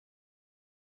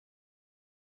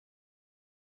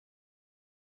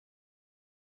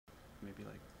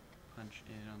punch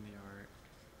in on the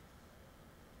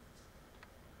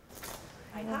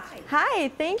art. Hi,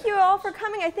 thank you all for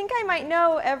coming. I think I might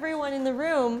know everyone in the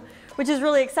room, which is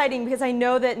really exciting because I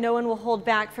know that no one will hold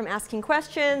back from asking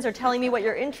questions or telling me what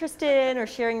you're interested in or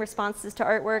sharing responses to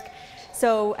artwork.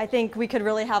 So I think we could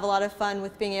really have a lot of fun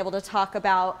with being able to talk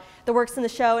about the works in the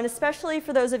show, and especially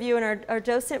for those of you in our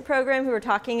docent program who are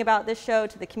talking about this show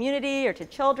to the community or to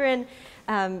children,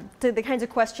 to the kinds of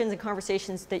questions and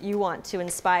conversations that you want to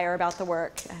inspire about the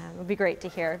work. It would be great to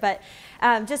hear. But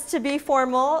just to be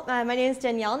formal, my name is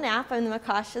Danielle Knapp. I'm the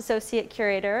McCosh Associate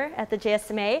Curator at the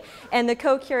JSMA and the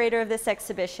co-curator of this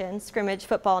exhibition, Scrimmage,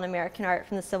 Football and American Art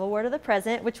from the Civil War to the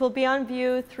Present, which will be on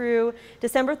view through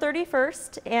December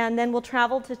 31st, and then we'll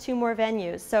travel to 2 more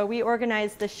venues. So we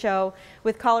organized this show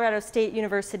with Colorado State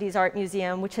University's Art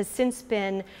Museum, which has since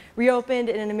been reopened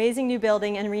in an amazing new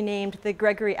building and renamed the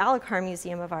Gregory Alakar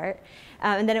Museum of Art.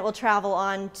 And then it will travel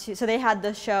on to, so they had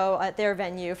the show at their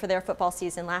venue for their football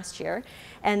season last year.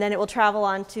 And then it will travel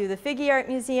on to the Figge Art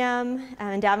Museum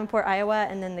in Davenport, Iowa,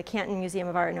 and then the Canton Museum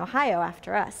of Art in Ohio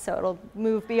after us. So it'll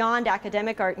move beyond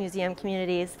academic art museum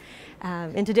communities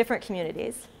into different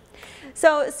communities.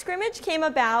 So Scrimmage came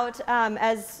about and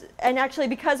actually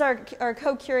because our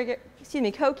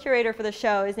co-curator for the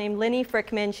show is named Linny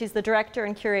Frickman. She's the director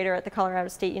and curator at the Colorado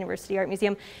State University Art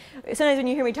Museum. Sometimes when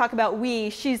you hear me talk about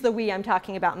we, she's the we I'm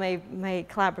talking about, my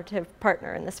collaborative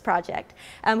partner in this project,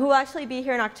 who will actually be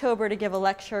here in October to give a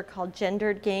lecture called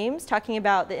Gendered Games, talking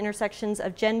about the intersections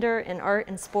of gender in art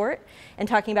and sport, and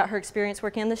talking about her experience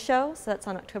working on the show. So that's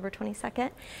on October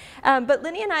 22nd. But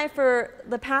Linny and I, for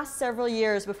the past several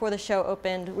years before the show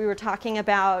opened, we were talking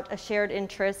about a shared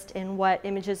interest in what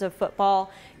images of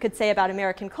football could say about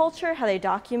American culture, how they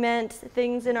document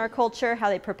things in our culture, how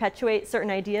they perpetuate certain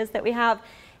ideas that we have,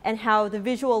 and how the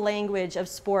visual language of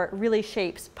sport really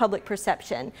shapes public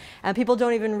perception. People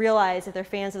don't even realize if they're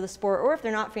fans of the sport or if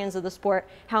they're not fans of the sport,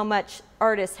 how much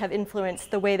artists have influenced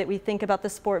the way that we think about the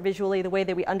sport visually, the way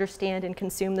that we understand and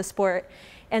consume the sport.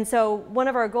 And so one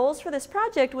of our goals for this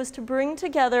project was to bring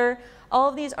together all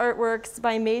of these artworks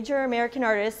by major American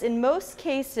artists. In most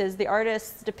cases, the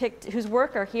artists whose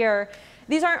work are here,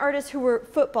 these aren't artists who were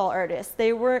football artists.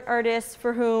 They weren't artists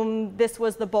for whom this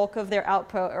was the bulk of their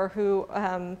output or who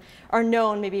are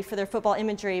known maybe for their football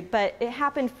imagery, but it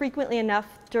happened frequently enough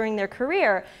during their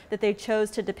career that they chose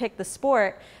to depict the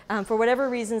sport for whatever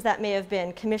reasons that may have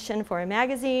been. Commissioned for a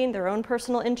magazine, their own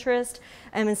personal interest,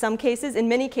 and in some cases, in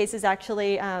many cases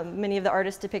actually, many of the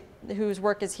artists whose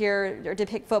work is here or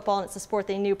depict football, and it's a sport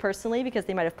they knew personally because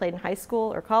they might have played in high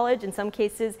school or college, in some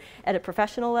cases at a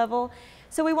professional level.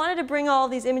 So we wanted to bring all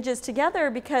of these images together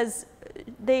because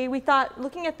we thought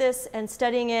looking at this and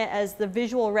studying it as the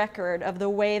visual record of the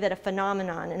way that a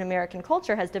phenomenon in American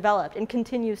culture has developed and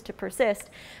continues to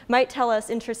persist might tell us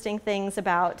interesting things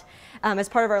about, as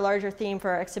part of our larger theme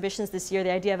for our exhibitions this year,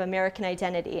 the idea of American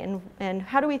identity, and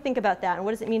how do we think about that, and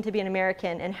what does it mean to be an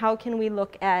American, and how can we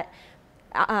look at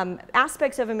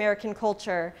aspects of American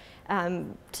culture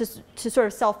to sort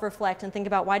of self-reflect and think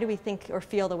about why do we think or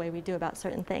feel the way we do about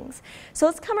certain things. So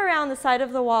let's come around the side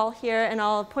of the wall here and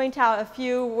I'll point out a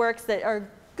few works that are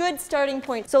good starting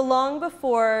points. So long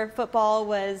before football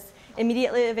was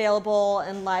immediately available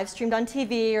and live streamed on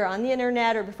TV or on the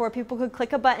internet, or before people could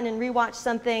click a button and rewatch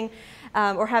something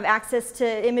or have access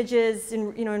to images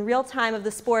in real time of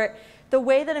the sport, the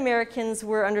way that Americans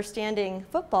were understanding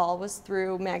football was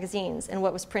through magazines and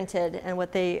what was printed and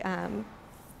what they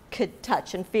could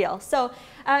touch and feel. So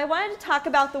I wanted to talk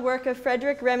about the work of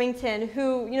Frederick Remington,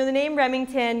 who, the name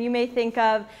Remington you may think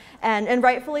of, and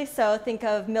rightfully so, think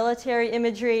of military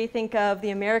imagery, think of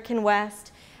the American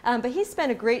West. But he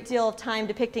spent a great deal of time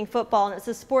depicting football, and it's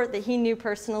a sport that he knew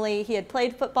personally. He had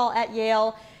played football at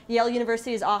Yale. Yale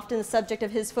University is often the subject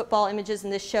of his football images in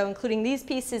this show, including these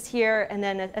pieces here, and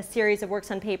then a series of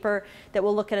works on paper that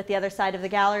we'll look at the other side of the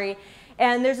gallery.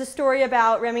 And there's a story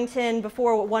about Remington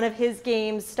before one of his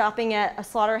games stopping at a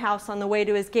slaughterhouse on the way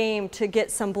to his game to get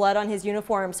some blood on his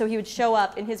uniform. So he would show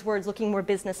up, in his words, looking more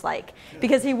businesslike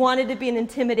because he wanted to be an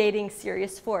intimidating,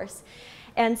 serious force.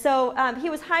 And so he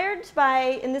was hired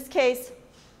by, in this case,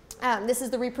 this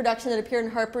is the reproduction that appeared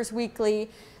in Harper's Weekly.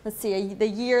 Let's see, the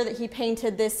year that he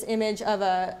painted this image of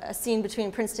a scene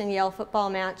between Princeton-Yale football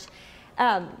match.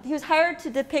 He was hired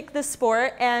to depict this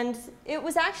sport, and it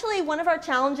was actually one of our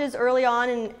challenges early on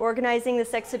in organizing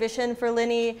this exhibition for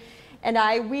Linny and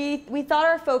I. We thought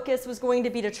our focus was going to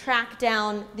be to track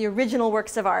down the original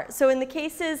works of art. So in the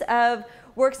cases of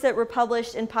works that were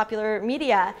published in popular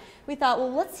media, we thought,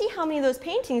 well, let's see how many of those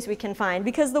paintings we can find,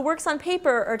 because the works on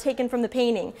paper are taken from the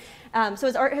painting. So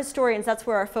as art historians, that's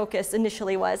where our focus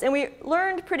initially was. And we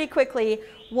learned pretty quickly,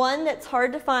 one, that's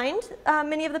hard to find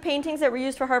many of the paintings that were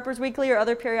used for Harper's Weekly or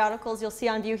other periodicals you'll see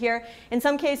on view here. In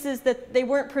some cases that they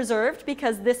weren't preserved,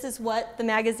 because this is what the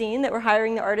magazine that were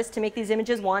hiring the artists to make these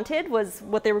images wanted, was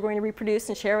what they were going to reproduce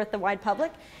and share with the wide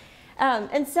public.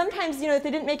 And sometimes, you know, if they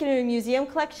didn't make it in a museum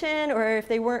collection, or if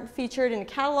they weren't featured in a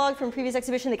catalog from a previous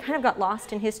exhibition, they kind of got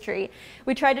lost in history.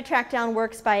 We tried to track down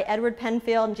works by Edward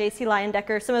Penfield and J.C.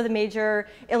 Leyendecker, some of the major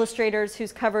illustrators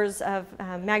whose covers of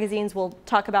magazines we'll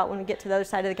talk about when we get to the other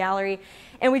side of the gallery.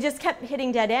 And we just kept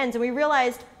hitting dead ends, and we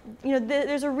realized, you know,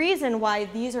 there's a reason why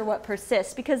these are what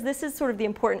persists, because this is sort of the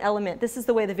important element. This is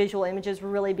the way the visual images were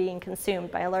really being consumed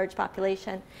by a large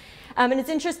population. And it's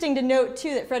interesting to note,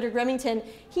 too, that Frederick Remington,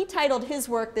 he titled his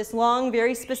work this long,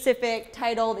 very specific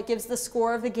title that gives the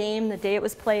score of the game, the day it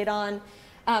was played on.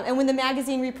 And when the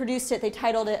magazine reproduced it, they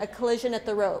titled it A Collision at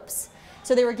the Ropes.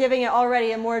 So they were giving it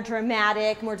already a more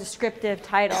dramatic, more descriptive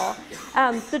title.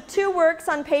 The two works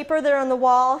on paper that are on the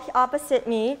wall opposite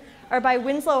me are by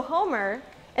Winslow Homer,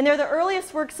 and they're the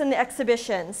earliest works in the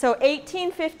exhibition. So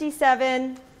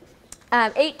 1857,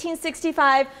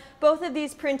 1865, both of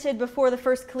these printed before the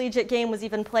first collegiate game was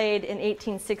even played in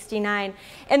 1869.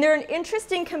 And they're an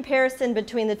interesting comparison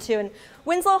between the two. And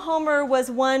Winslow Homer was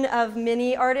one of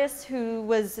many artists who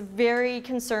was very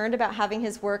concerned about having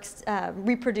his works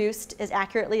reproduced as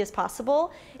accurately as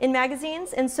possible in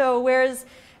magazines. And so whereas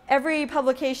every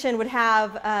publication would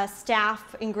have a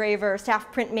staff engraver,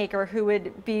 staff printmaker who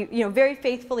would be, you know, very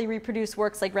faithfully reproduce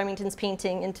works like Remington's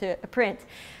painting into a print.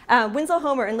 Winslow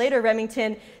Homer and later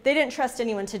Remington, they didn't trust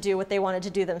anyone to do what they wanted to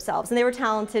do themselves, and they were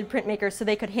talented printmakers, so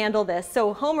they could handle this.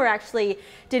 So Homer actually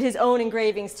did his own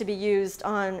engravings to be used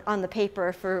on the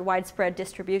paper for widespread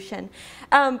distribution.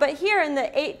 But here in the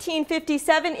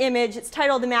 1857 image, it's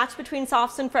titled The Match Between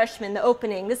Sophs and Freshmen, the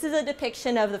opening. This is a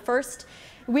depiction of the first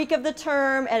week of the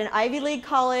term at an Ivy League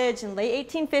college in late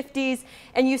 1850s,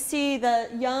 and you see the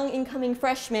young incoming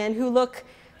freshmen who look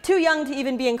too young to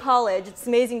even be in college. It's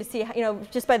amazing to see, you know,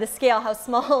 just by the scale, how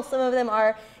small some of them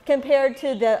are compared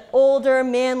to the older,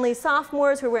 manly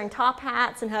sophomores who are wearing top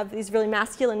hats and have these really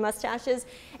masculine mustaches.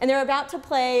 And they're about to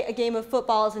play a game of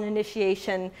football as an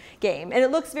initiation game. And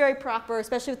it looks very proper,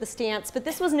 especially with the stance, but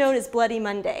this was known as Bloody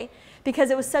Monday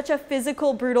because it was such a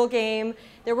physical, brutal game.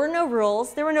 There were no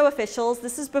rules, there were no officials.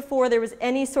 This is before there was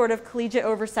any sort of collegiate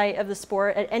oversight of the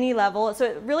sport at any level. So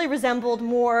it really resembled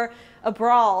more a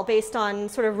brawl based on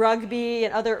sort of rugby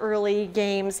and other early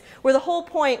games, where the whole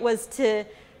point was to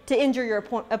injure your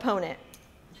opponent.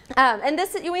 And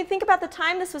this, when you think about the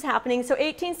time this was happening, so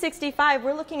 1865,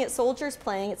 we're looking at soldiers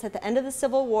playing. It's at the end of the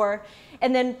Civil War.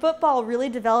 And then football really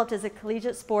developed as a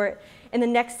collegiate sport in the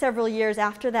next several years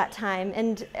after that time.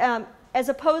 And as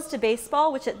opposed to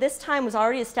baseball, which at this time was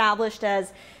already established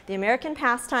as the American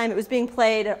pastime, it was being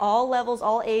played at all levels,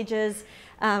 all ages,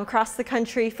 across the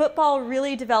country. Football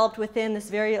really developed within this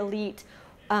very elite,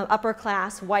 upper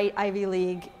class, white Ivy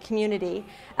League community.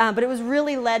 But it was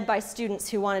really led by students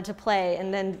who wanted to play,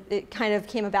 and then it kind of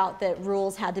came about that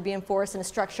rules had to be enforced and a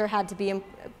structure had to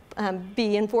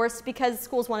be enforced because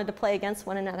schools wanted to play against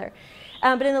one another.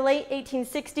 But in the late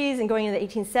 1860s and going into the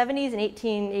 1870s and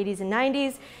 1880s and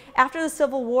 90s, after the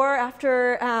Civil War,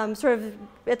 after sort of,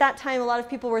 at that time, a lot of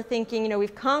people were thinking, you know,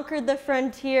 we've conquered the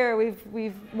frontier,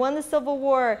 we've won the Civil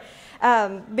War.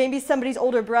 Maybe somebody's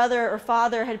older brother or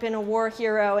father had been a war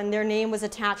hero and their name was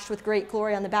attached with great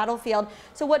glory on the battlefield.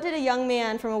 So what did a young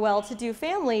man from a well-to-do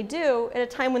family do at a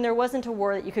time when there wasn't a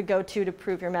war that you could go to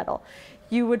prove your mettle?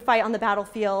 You would fight on the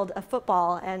battlefield of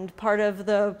football, and part of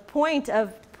the point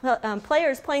of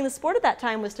players playing the sport at that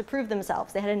time was to prove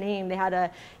themselves. They had a name, they had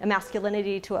a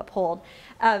masculinity to uphold.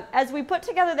 As we put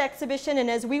together the exhibition and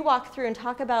as we walk through and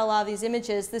talk about a lot of these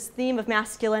images, this theme of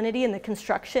masculinity and the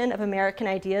construction of American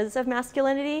ideas of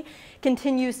masculinity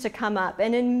continues to come up.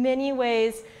 And in many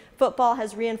ways, football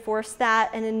has reinforced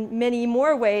that, and in many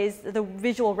more ways, the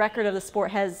visual record of the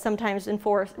sport has sometimes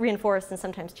reinforced and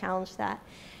sometimes challenged that.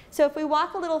 So if we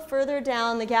walk a little further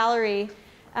down the gallery,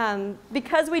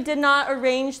 because we did not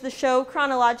arrange the show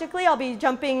chronologically, I'll be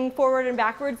jumping forward and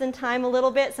backwards in time a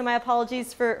little bit, so my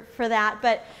apologies for that.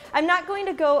 But I'm not going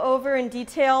to go over in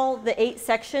detail the 8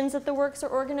 sections that the works are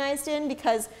organized in,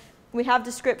 because we have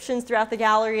descriptions throughout the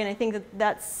gallery, and I think that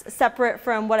that's separate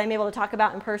from what I'm able to talk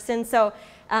about in person. So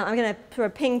I'm going to sort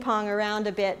of ping-pong around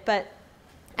a bit. But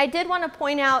I did want to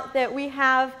point out that we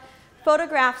have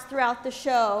photographs throughout the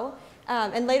show.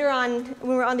 And later on,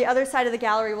 when we're on the other side of the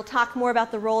gallery, we'll talk more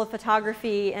about the role of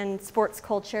photography and sports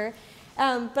culture.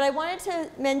 But I wanted to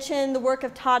mention the work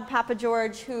of Todd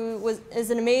Papageorge, who is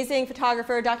an amazing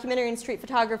photographer, documentary and street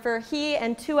photographer. He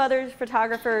and two other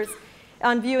photographers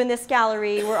on view in this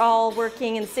gallery were all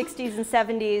working in the 60s and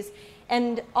 70s,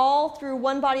 and all through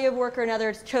one body of work or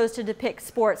another chose to depict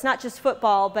sports, not just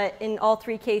football, but in all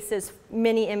three cases,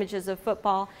 many images of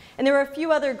football. And there were a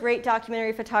few other great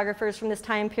documentary photographers from this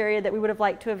time period that we would have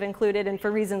liked to have included, and for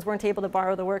reasons weren't able to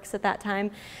borrow the works at that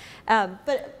time.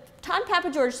 But Todd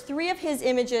Papageorge, three of his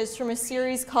images from a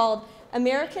series called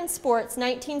American Sports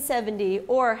 1970,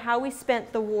 or How We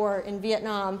Spent the War in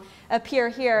Vietnam, appear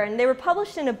here. And they were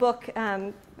published in a book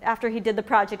after he did the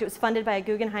project. It was funded by a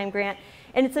Guggenheim grant.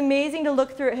 And it's amazing to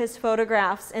look through his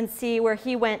photographs and see where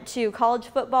he went to college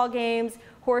football games,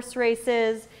 horse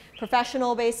races,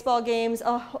 professional baseball games,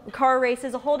 car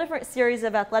races, a whole different series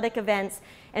of athletic events,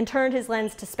 and turned his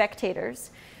lens to spectators.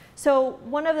 So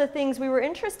one of the things we were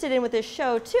interested in with this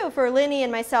show, too, for Linny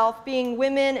and myself, being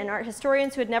women and art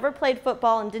historians who had never played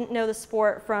football and didn't know the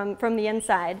sport from the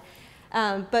inside,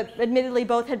 but admittedly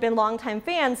both had been longtime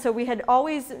fans, so we had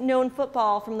always known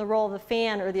football from the role of the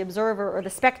fan or the observer or the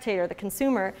spectator, the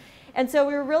consumer. And so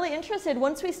we were really interested,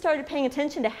 once we started paying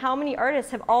attention to how many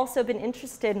artists have also been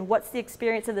interested in what's the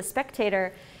experience of the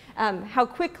spectator, how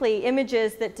quickly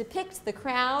images that depict the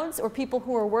crowds or people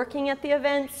who are working at the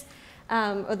events,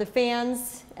 or the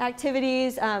fans'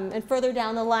 activities, and further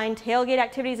down the line, tailgate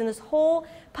activities, and this whole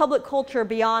public culture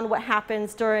beyond what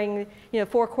happens during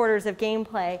 4 quarters of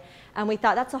gameplay. And we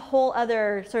thought that's a whole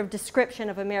other sort of description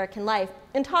of American life.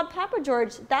 And Todd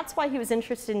Papageorge, that's why he was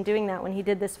interested in doing that when he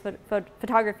did this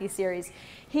photography series.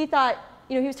 He thought,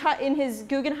 he was taught in his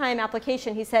Guggenheim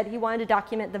application, he said he wanted to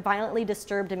document the violently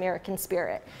disturbed American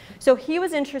spirit. So he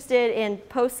was interested in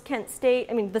post-Kent State,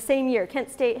 the same year Kent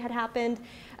State had happened.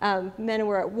 Men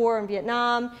were at war in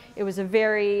Vietnam. It was a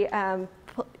very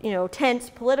tense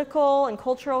political and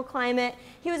cultural climate.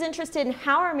 He was interested in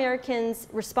how are Americans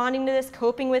responding to this,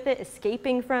 coping with it,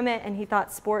 escaping from it, and he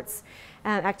thought sports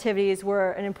activities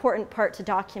were an important part to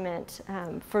document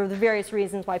for the various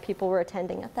reasons why people were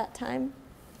attending at that time.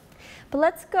 But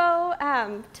let's go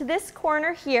to this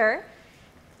corner here,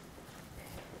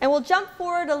 and we'll jump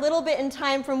forward a little bit in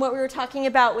time from what we were talking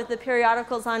about with the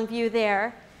periodicals on view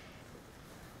there.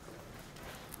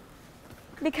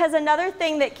 Because another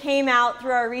thing that came out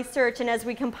through our research and as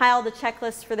we compiled the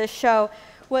checklist for this show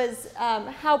was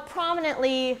how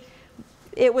prominently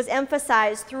it was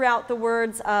emphasized throughout the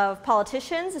words of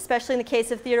politicians, especially in the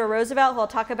case of Theodore Roosevelt, who I'll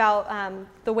talk about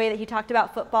the way that he talked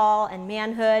about football and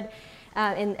manhood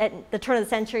at the turn of the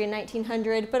century in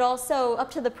 1900, but also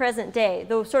up to the present day.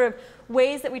 Those sort of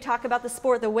ways that we talk about the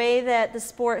sport, the way that the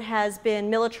sport has been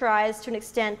militarized to an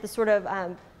extent, the sort of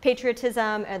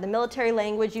patriotism and the military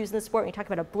language used in the sport. When you talk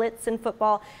about a blitz in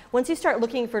football, once you start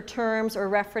looking for terms or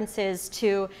references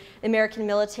to the American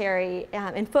military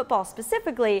in football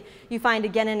specifically, you find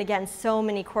again and again so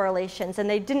many correlations, and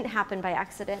they didn't happen by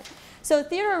accident. So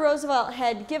Theodore Roosevelt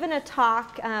had given a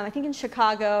talk, I think in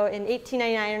Chicago in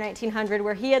 1899 or 1900,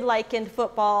 where he had likened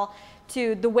football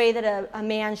to the way that a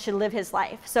man should live his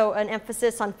life. So an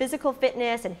emphasis on physical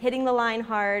fitness and hitting the line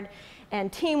hard, and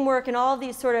teamwork and all of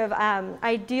these sort of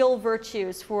ideal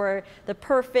virtues for the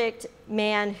perfect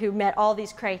man who met all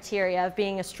these criteria of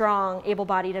being a strong,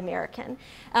 able-bodied American.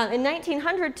 In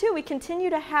 1900, too, we continue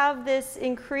to have this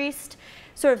increased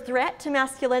sort of threat to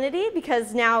masculinity,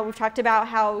 because now we've talked about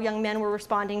how young men were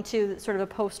responding to sort of a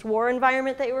post-war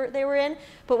environment they were in.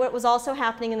 But what was also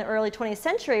happening in the early 20th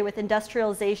century with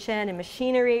industrialization and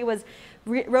machinery was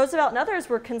Roosevelt and others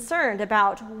were concerned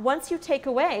about once you take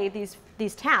away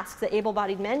these tasks that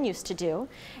able-bodied men used to do,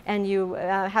 and you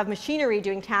have machinery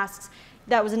doing tasks,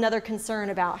 that was another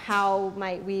concern about how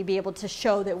might we be able to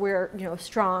show that we're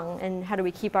strong, and how do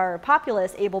we keep our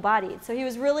populace able-bodied. So he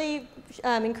was really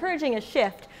encouraging a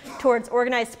shift towards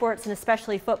organized sports, and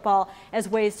especially football, as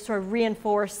ways to sort of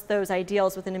reinforce those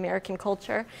ideals within American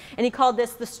culture. And he called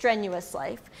this the strenuous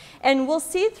life. And we'll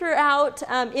see throughout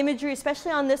imagery,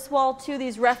 especially on this wall too,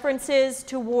 these references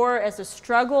to war as a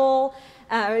struggle,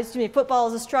 football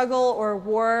as a struggle, or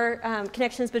war,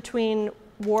 connections between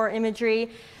war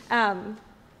imagery. And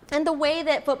the way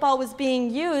that football was being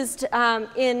used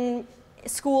in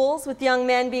schools with young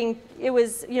men it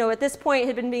was, at this point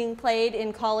had been being played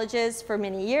in colleges for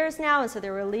many years now, and so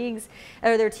there were leagues,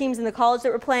 or there were teams in the college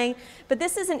that were playing. But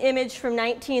this is an image from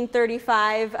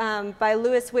 1935 by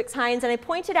Louis Wicks Hines, and I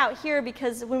point it out here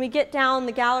because when we get down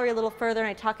the gallery a little further and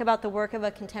I talk about the work of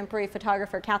a contemporary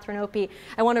photographer, Catherine Opie,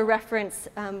 I want to reference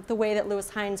the way that Louis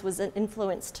Hines was an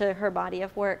influence to her body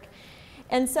of work.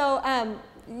 And so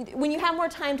when you have more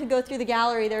time to go through the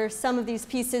gallery, there are some of these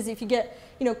pieces, if you get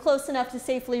close enough to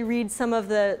safely read some of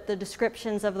the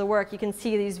descriptions of the work, you can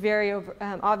see these very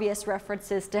obvious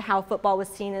references to how football was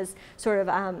seen as sort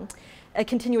of a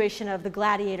continuation of the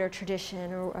gladiator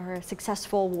tradition or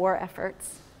successful war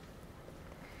efforts.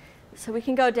 So we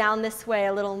can go down this way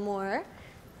a little more.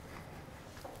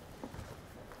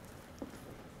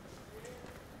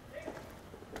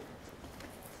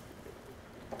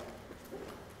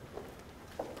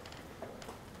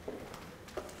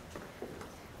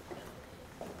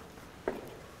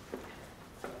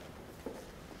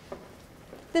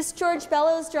 This George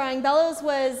Bellows drawing, Bellows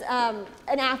was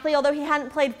an athlete, although he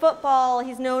hadn't played football.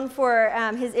 He's known for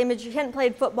his image. He hadn't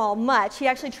played football much. He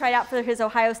actually tried out for his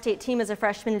Ohio State team as a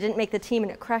freshman and didn't make the team,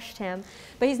 and it crushed him.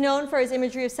 But he's known for his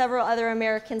imagery of several other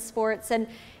American sports. And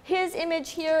his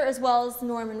image here, as well as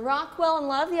Norman Rockwell and a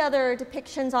lot of the other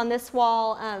depictions on this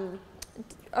wall,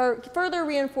 further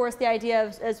reinforce the idea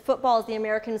of as football as the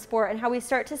American sport and how we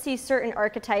start to see certain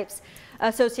archetypes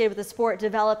associated with the sport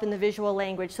develop in the visual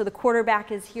language. So the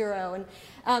quarterback is hero.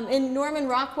 And in Norman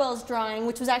Rockwell's drawing,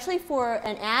 which was actually for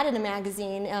an ad in a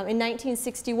magazine in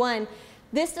 1961,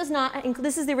 this is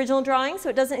the original drawing, so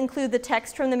it doesn't include the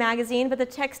text from the magazine, but the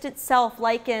text itself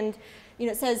likened,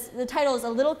 it says, the title is "A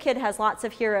Little Kid Has Lots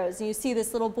of Heroes." And you see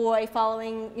this little boy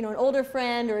following, an older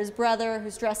friend or his brother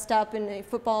who's dressed up in a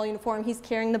football uniform. He's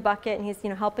carrying the bucket and he's,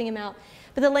 helping him out.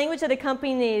 But the language that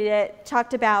accompanied it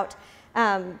talked about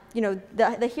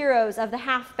the heroes of the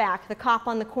halfback, the cop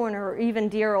on the corner, or even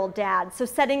dear old dad. So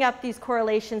setting up these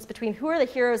correlations between who are the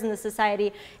heroes in the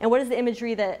society and what is the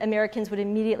imagery that Americans would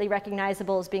immediately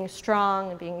recognizable as being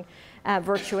strong and being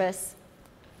virtuous.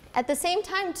 At the same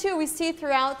time, too, we see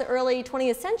throughout the early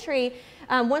 20th century,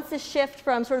 once this shift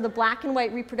from sort of the black and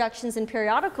white reproductions in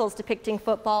periodicals depicting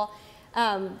football,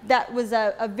 that was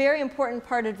a very important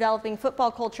part of developing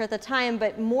football culture at the time,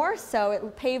 but more so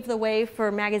it paved the way for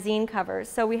magazine covers.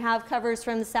 So we have covers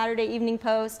from the Saturday Evening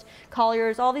Post,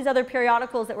 Collier's, all these other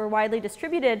periodicals that were widely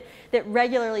distributed that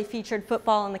regularly featured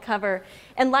football on the cover.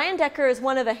 And Leyendecker is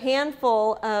one of a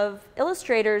handful of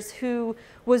illustrators who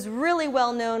was really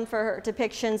well known for her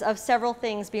depictions of several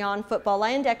things beyond football.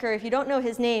 Leyendecker, if you don't know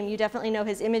his name, you definitely know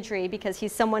his imagery because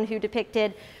he's someone who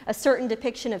depicted a certain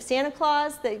depiction of Santa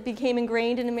Claus that became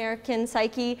ingrained in American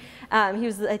psyche. He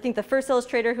was, I think, the first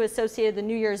illustrator who associated the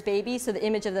New Year's baby, so the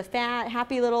image of the fat,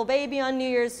 happy little baby on New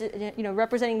Year's,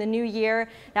 representing the new year.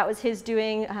 That was his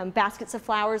doing. Baskets of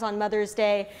flowers on Mother's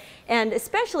Day. And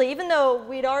especially, even though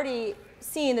we'd already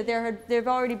seen that there have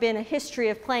already been a history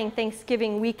of playing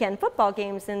Thanksgiving weekend football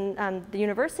games in the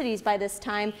universities by this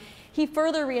time, he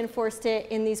further reinforced it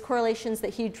in these correlations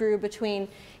that he drew between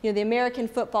the American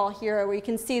football hero, where you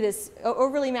can see this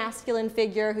overly masculine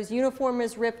figure whose uniform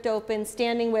is ripped open,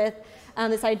 standing with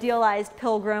this idealized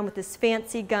pilgrim with this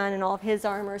fancy gun and all of his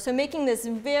armor. So making this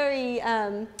very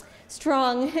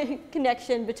strong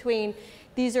connection between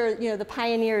these are the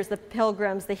pioneers, the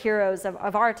pilgrims, the heroes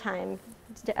of our time,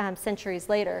 centuries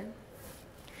later.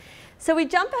 So we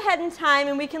jump ahead in time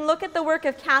and we can look at the work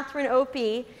of Catherine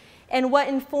Opie and what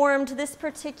informed this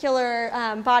particular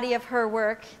body of her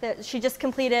work that she just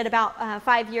completed about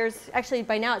 5 years, actually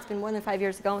by now it's been more than 5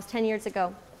 years ago, almost 10 years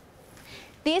ago.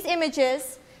 These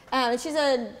images, she's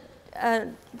a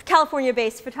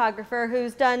California-based photographer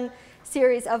who's done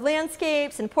series of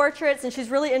landscapes and portraits, and she's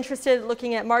really interested in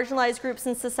looking at marginalized groups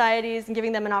and societies and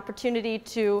giving them an opportunity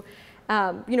to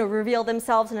reveal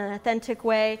themselves in an authentic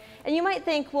way. And you might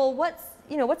think, well, what's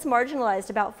marginalized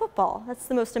about football? That's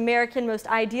the most American, most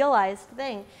idealized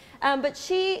thing. But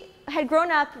she had grown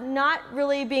up not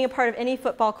really being a part of any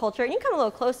football culture. And you can come a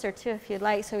little closer, too, if you'd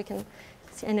like, so we can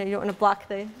see. I know you don't want to block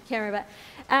the camera, but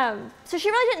so she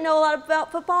really didn't know a lot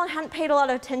about football and hadn't paid a lot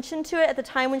of attention to it at the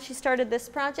time when she started this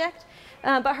project.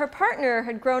 But her partner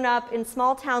had grown up in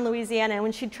small-town Louisiana, and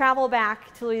when she'd travel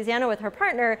back to Louisiana with her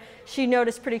partner, she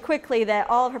noticed pretty quickly that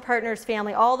all of her partner's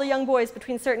family, all the young boys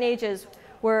between certain ages,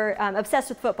 were obsessed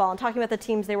with football and talking about the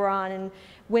teams they were on. And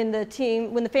when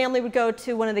the family would go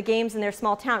to one of the games in their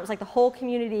small town, it was like the whole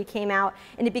community came out,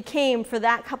 and it became, for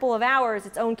that couple of hours,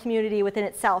 its own community within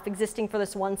itself, existing for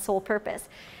this one sole purpose.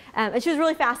 And she was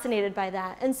really fascinated by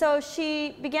that. And so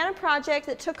she began a project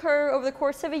that took her over the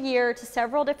course of a year to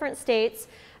several different states,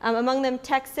 among them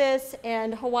Texas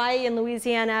and Hawaii and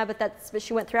Louisiana, but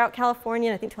she went throughout California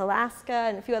and I think to Alaska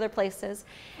and a few other places.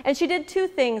 And she did two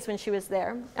things when she was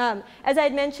there. As I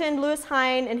had mentioned, Louis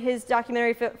Hine and his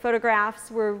documentary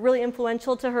photographs were really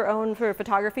influential to her own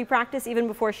photography practice, even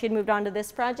before she had moved on to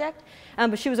this project.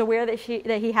 But she was aware that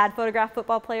he had photographed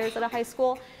football players at a high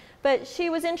school. But she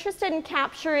was interested in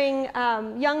capturing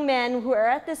young men who are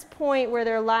at this point where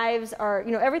their lives are,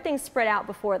 everything's spread out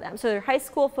before them. So they're high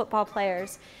school football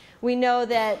players. We know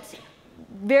that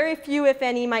very few, if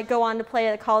any, might go on to play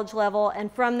at a college level,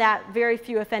 and from that, very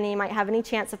few, if any, might have any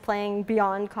chance of playing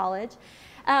beyond college.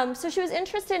 So she was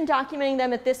interested in documenting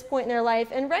them at this point in their life.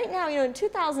 And right now, in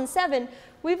 2007,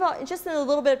 just in a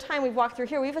little bit of time we've walked through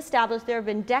here, we've established there have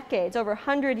been decades, over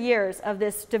 100 years of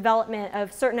this development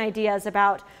of certain ideas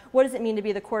about what does it mean to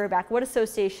be the quarterback? What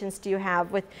associations do you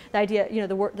have with the idea,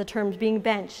 the terms being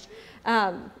benched?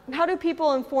 How do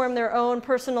people inform their own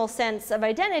personal sense of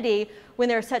identity when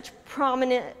there are such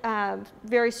prominent,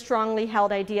 very strongly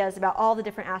held ideas about all the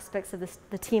different aspects of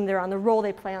the team they're on, the role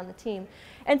they play on the team?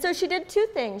 And so she did two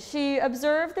things. She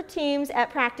observed the teams at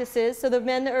practices, so the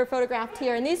men that were photographed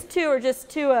here, and these two are just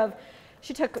two of,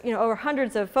 she took over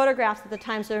hundreds of photographs at the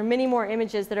time, so there are many more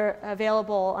images that are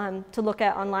available to look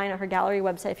at online on her gallery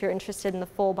website if you're interested in the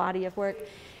full body of work.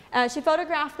 She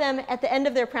photographed them at the end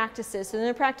of their practices. So in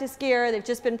their practice gear, they've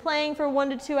just been playing for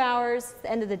 1 to 2 hours. At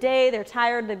the end of the day, they're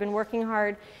tired, they've been working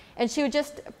hard. And she would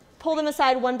just pull them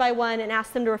aside one by one and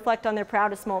ask them to reflect on their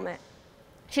proudest moment.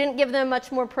 She didn't give them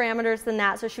much more parameters than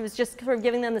that, so she was just sort of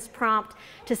giving them this prompt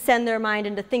to send their mind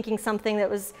into thinking something that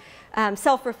was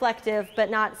self-reflective, but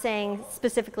not saying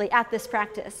specifically at this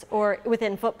practice or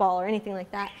within football or anything like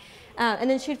that. And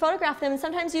then she'd photograph them, and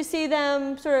sometimes you see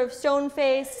them sort of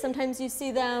stone-faced, sometimes you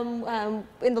see them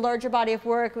in the larger body of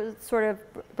work with sort of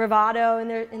bravado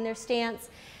in their stance.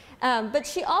 But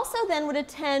she also then would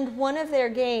attend one of their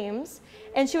games,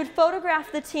 and she would photograph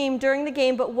the team during the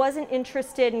game, but wasn't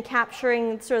interested in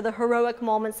capturing sort of the heroic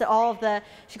moments that all of the,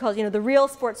 she calls, the real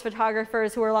sports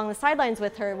photographers who were along the sidelines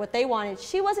with her, what they wanted.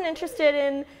 She wasn't interested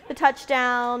in the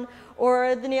touchdown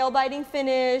or the nail-biting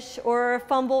finish or a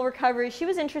fumble recovery. She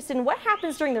was interested in what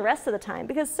happens during the rest of the time,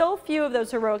 because so few of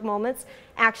those heroic moments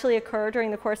actually occur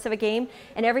during the course of a game,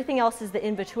 and everything else is the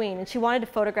in-between. And she wanted to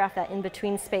photograph that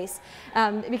in-between space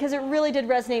because it really did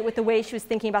resonate with the way she was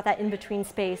thinking about that in-between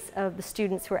space of the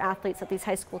students who are athletes at these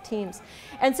high school teams.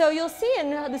 And so you'll see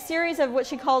in the series of what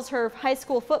she calls her high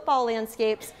school football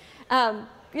landscapes,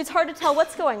 it's hard to tell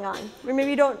what's going on. Or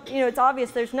maybe you don't, it's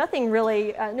obvious there's nothing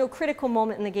really, no critical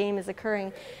moment in the game is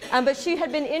occurring. But she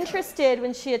had been interested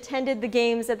when she attended the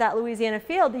games at that Louisiana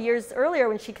field the years earlier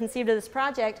when she conceived of this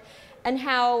project, and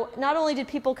how not only did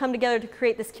people come together to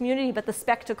create this community, but the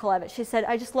spectacle of it. She said,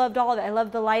 I just loved all of it. I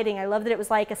loved the lighting. I loved that it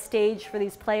was like a stage for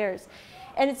these players.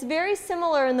 And it's very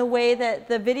similar in the way that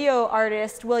the video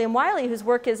artist, William Wiley, whose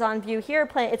work is on view here,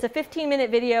 it's a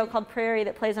 15-minute video called Prairie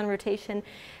that plays on rotation.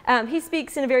 He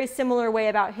speaks in a very similar way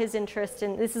about his interest.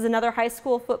 And this is another high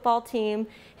school football team.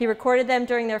 He recorded them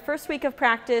during their first week of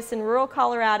practice in rural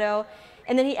Colorado.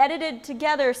 And then he edited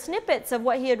together snippets of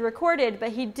what he had recorded, but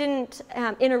he didn't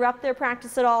interrupt their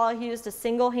practice at all. He used a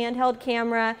single handheld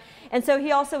camera. And so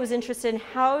he also was interested in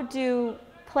how do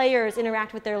players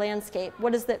interact with their landscape.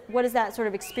 What does that sort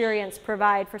of experience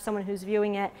provide for someone who's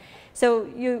viewing it? So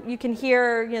you can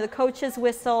hear the coach's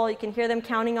whistle, you can hear them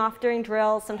counting off during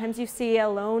drills, sometimes you see a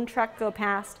lone truck go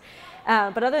past.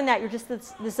 But other than that, you're just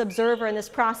this observer in this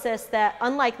process that,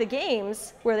 unlike the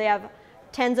games where they have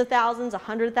tens of thousands,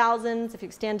 100,000, if you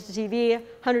extend to TV,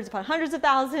 hundreds upon hundreds of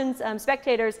thousands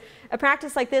spectators, a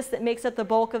practice like this that makes up the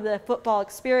bulk of the football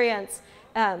experience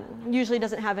usually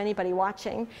doesn't have anybody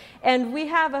watching. And we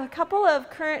have a couple of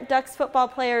current Ducks football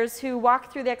players who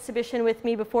walked through the exhibition with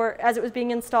me before, as it was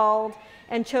being installed,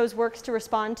 and chose works to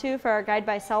respond to for our Guide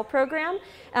by Cell program.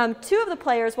 Two of the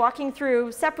players walking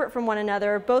through, separate from one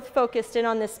another, both focused in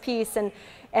on this piece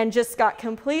and just got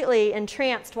completely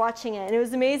entranced watching it. And it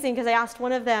was amazing because I asked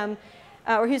one of them,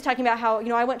 or he was talking about how,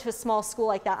 I went to a small school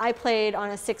like that. I played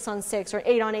on a 6-on-6 or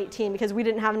 8-on-8 team because we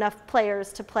didn't have enough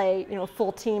players to play, a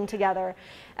full team together.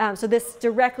 So this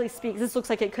directly speaks, this looks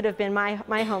like it could have been my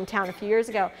hometown a few years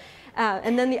ago.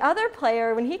 And then the other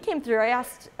player, when he came through,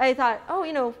 I thought,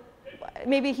 oh,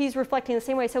 maybe he's reflecting the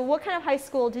same way. So what kind of high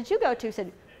school did you go to? He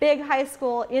said, big high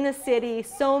school in a city,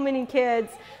 so many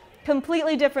kids,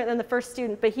 completely different than the first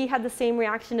student. But he had the same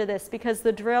reaction to this because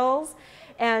the drills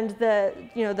and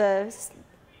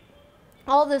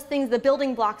all those things, the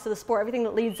building blocks of the sport, everything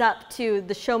that leads up to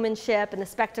the showmanship and the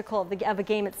spectacle of a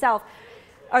game itself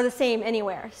are the same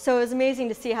anywhere. So it was amazing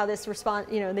to see how this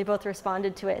they both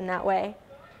responded to it in that way.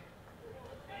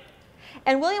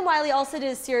 And William Wiley also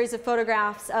did a series of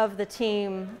photographs of the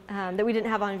team that we didn't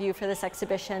have on view for this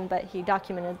exhibition, but he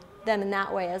documented them in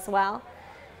that way as well.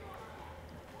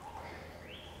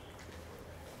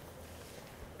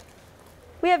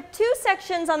 We have two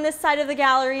sections on this side of the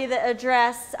gallery that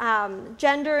address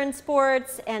gender in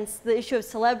sports and the issue of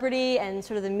celebrity and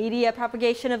sort of the media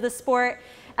propagation of the sport.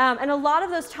 And a lot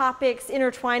of those topics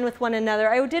intertwine with one another.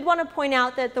 I did want to point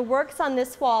out that the works on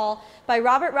this wall by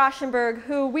Robert Rauschenberg,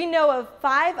 who we know of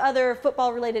 5 other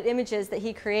football-related images that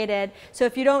he created. So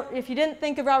if you didn't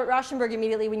think of Robert Rauschenberg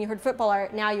immediately when you heard football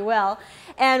art, now you will.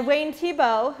 And Wayne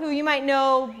Thiebaud, who you might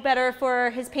know better for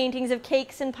his paintings of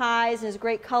cakes and pies and his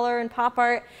great color and pop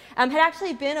art, had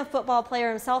actually been a football player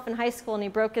himself in high school, and he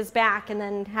broke his back and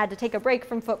then had to take a break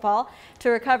from football to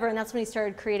recover, and that's when he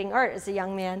started creating art as a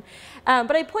young man.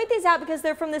 But I point these out because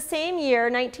they're from the same year,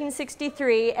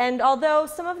 1963, and although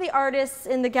some of the artists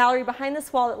in the gallery behind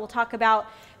this wall that we'll talk about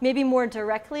maybe more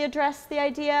directly address the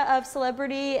idea of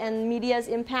celebrity and media's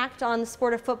impact on the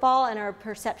sport of football and our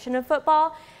perception of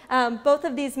football, both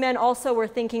of these men also were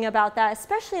thinking about that,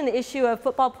 especially in the issue of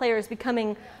football players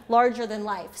becoming larger than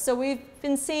life. So we've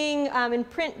been seeing in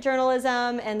print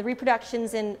journalism and the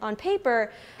reproductions on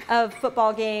paper of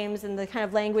football games and the kind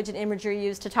of language and imagery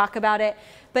used to talk about it.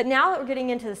 But now that we're getting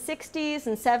into the 60s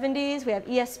and 70s, we have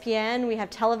ESPN, we have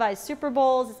televised Super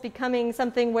Bowls. It's becoming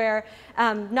something where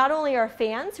not only are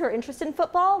fans who are interested in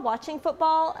football, watching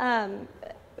football,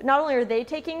 not only are they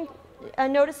taking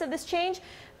notice of this change,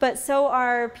 but so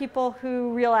are people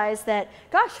who realize that,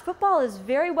 gosh, football is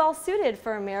very well suited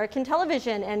for American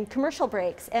television and commercial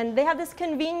breaks. And they have this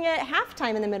convenient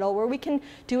halftime in the middle where we can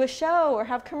do a show or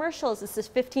have commercials. It's this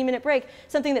 15-minute break,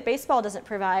 something that baseball doesn't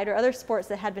provide, or other sports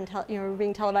that had been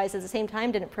being televised at the same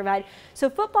time didn't provide. So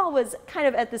football was kind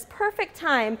of at this perfect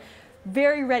time,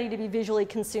 very ready to be visually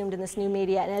consumed in this new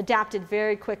media, and adapted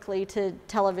very quickly to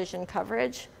television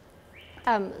coverage.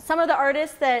 Some of the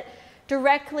artists that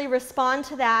directly respond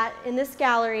to that in this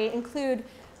gallery include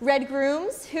Red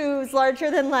Grooms, whose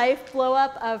larger-than-life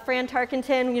blow-up of Fran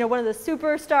Tarkenton, one of the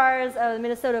superstars of the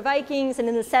Minnesota Vikings, and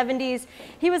in the 70s,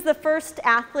 he was the first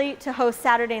athlete to host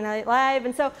Saturday Night Live.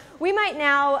 And so we might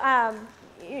now,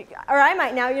 or I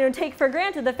might now, take for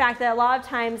granted the fact that a lot of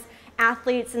times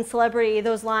athletes and celebrity,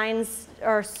 those lines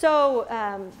are so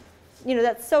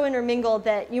that's so intermingled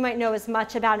that you might know as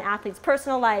much about an athlete's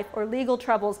personal life or legal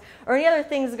troubles or any other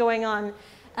things going on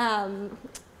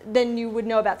than you would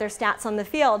know about their stats on the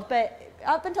field. But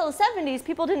up until the 70s,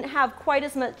 people didn't have quite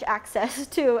as much access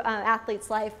to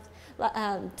athletes' life,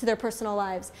 to their personal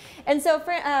lives. And so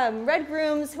Red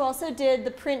Grooms, who also did the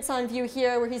prints on view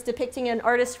here, where he's depicting an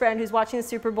artist friend who's watching the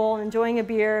Super Bowl and enjoying a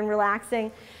beer and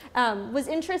relaxing, was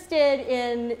interested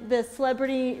in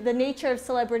the nature of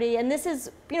celebrity, and this is,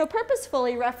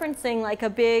 purposefully referencing like a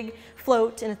big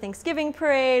float in a Thanksgiving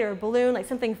parade or a balloon, like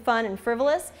something fun and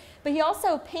frivolous. But he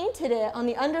also painted it on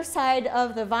the underside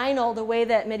of the vinyl the way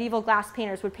that medieval glass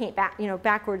painters would paint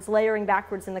backwards, layering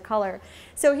backwards in the color.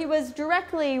 So he was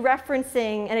directly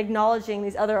referencing and acknowledging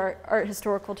these other art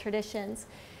historical traditions.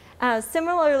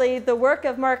 Similarly, the work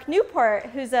of Mark Newport,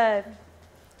 who's a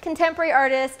contemporary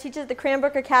artist, teaches at the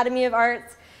Cranbrook Academy of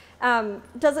Arts.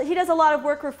 He does a lot of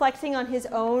work reflecting on his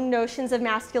own notions of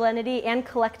masculinity and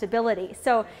collectability.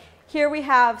 So here we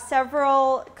have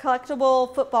several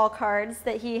collectible football cards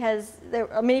that he has,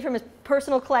 many from his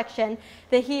personal collection,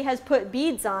 that he has put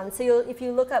beads on. So if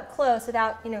you look up close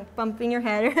without bumping your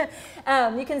head,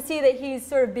 you can see that he's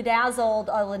sort of bedazzled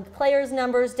all the players'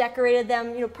 numbers, decorated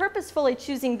them, purposefully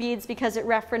choosing beads because it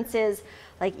references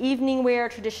like evening wear,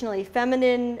 traditionally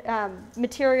feminine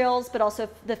materials, but also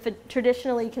the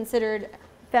traditionally considered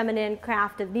feminine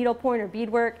craft of needlepoint or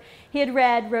beadwork. He had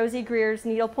read Rosie Greer's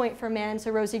Needlepoint for Men.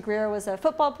 So Rosie Greer was a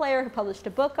football player who published a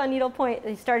book on needlepoint.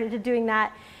 He started doing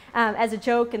that as a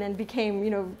joke, and then became,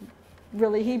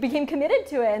 he became committed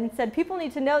to it and said people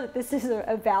need to know that this is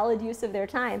a valid use of their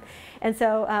time. And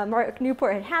so Mark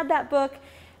Newport had that book.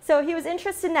 So he was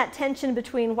interested in that tension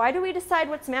between why do we decide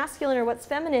what's masculine or what's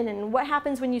feminine, and what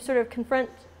happens when you sort of confront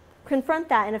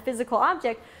that in a physical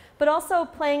object, but also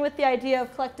playing with the idea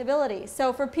of collectability.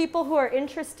 So for people who are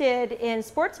interested in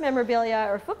sports memorabilia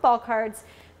or football cards,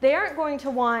 they aren't going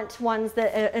to want ones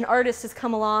that an artist has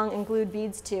come along and glued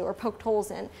beads to or poked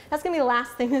holes in. That's going to be the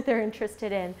last thing that they're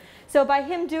interested in. So by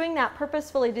him doing that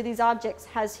purposefully to these objects,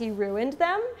 has he ruined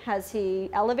them? Has he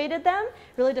elevated them?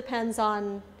 It really depends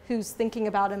on who's thinking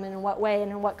about them and in what way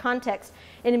and in what context.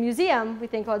 In a museum, we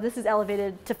think, oh, this is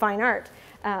elevated to fine art.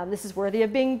 This is worthy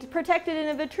of being protected in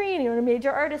a vitrine. A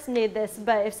major artist made this.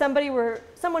 But if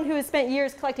someone who has spent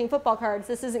years collecting football cards,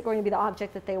 this isn't going to be the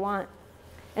object that they want.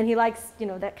 And he likes,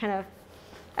 that kind of,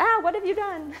 what have you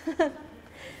done?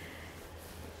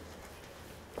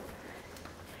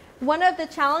 One of the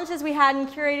challenges we had in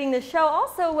curating the show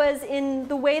also was in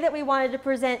the way that we wanted to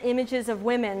present images of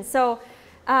women. So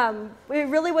it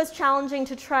really was challenging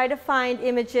to try to find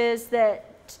images that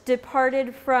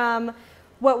departed from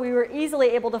what we were easily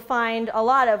able to find a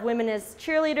lot of: women as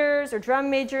cheerleaders or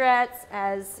drum majorettes,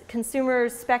 as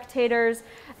consumers, spectators.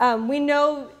 We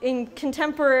know in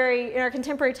our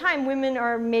contemporary time, women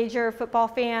are major football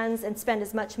fans and spend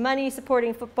as much money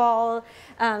supporting football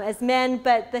as men,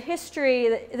 but the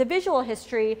history, the visual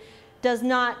history, does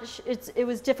not, it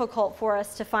was difficult for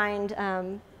us to find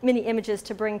many images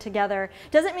to bring together.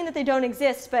 Doesn't mean that they don't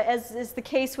exist, but as is the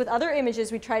case with other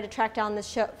images we try to track down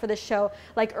for this show,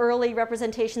 like early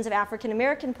representations of African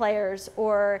American players,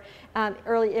 or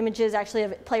early images actually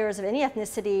of players of any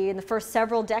ethnicity in the first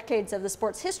several decades of the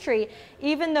sport's history,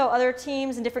 even though other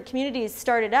teams in different communities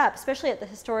started up, especially at the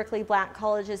historically black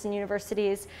colleges and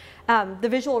universities. The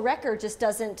visual record just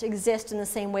doesn't exist in the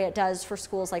same way it does for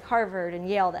schools like Harvard and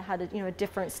Yale that had a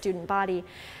different student body.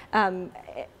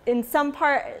 In some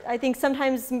part, I think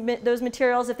sometimes those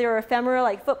materials, if they were ephemera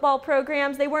like football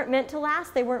programs, they weren't meant to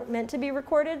last, they weren't meant to be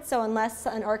recorded, so unless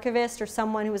an archivist or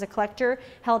someone who was a collector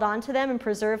held on to them and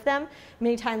preserved them,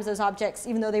 many times those objects,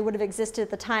 even though they would have existed at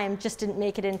the time, just didn't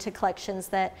make it into collections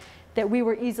that we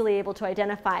were easily able to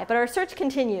identify. But our search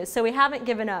continues, so we haven't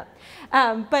given up.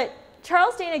 But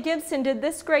Charles Dana Gibson did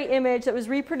this great image that was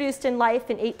reproduced in life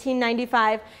in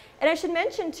 1895. And I should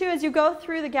mention too, as you go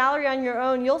through the gallery on your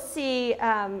own, you'll see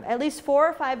at least 4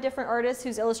 or 5 different artists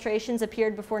whose illustrations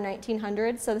appeared before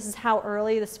 1900. So this is how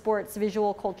early the sports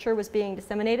visual culture was being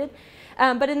disseminated.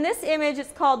 But in this image,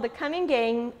 it's called The Coming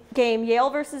Game, Yale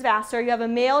versus Vassar. You have a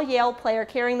male Yale player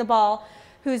carrying the ball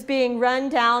who's being run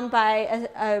down by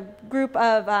a group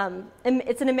of,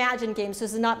 it's an imagined game, so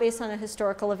this is not based on a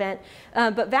historical event.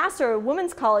 But Vassar, a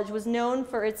women's college, was known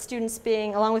for its students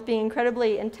being, along with being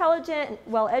incredibly intelligent,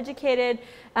 well-educated,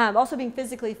 also being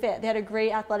physically fit. They had a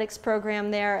great athletics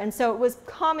program there, and so it was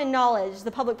common knowledge,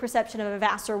 the public perception of a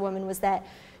Vassar woman was that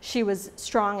she was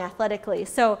strong athletically.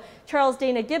 So Charles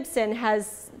Dana Gibson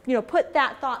has put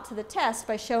that thought to the test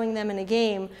by showing them in a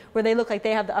game where they look like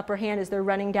they have the upper hand as they're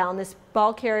running down this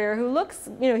ball carrier who looks,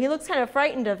 he looks kind of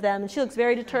frightened of them, and she looks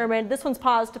very determined. This one's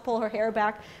paused to pull her hair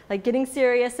back, like getting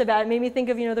serious about it. Made me think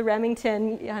of, the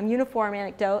Remington uniform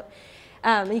anecdote.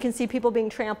 You can see people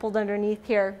being trampled underneath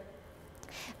here.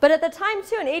 But at the time,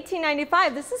 too, in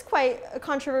 1895, this is quite a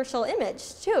controversial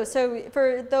image, too. So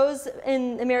for those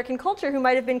in American culture who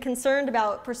might have been concerned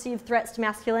about perceived threats to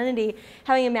masculinity,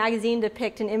 having a magazine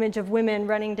depict an image of women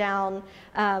running down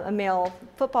a male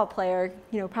football player,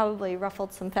 probably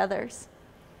ruffled some feathers.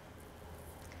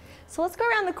 So let's go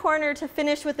around the corner to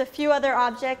finish with a few other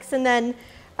objects, and then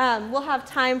we'll have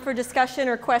time for discussion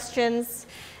or questions.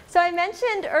 So I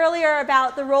mentioned earlier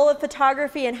about the role of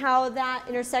photography and how that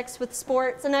intersects with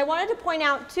sports. And I wanted to point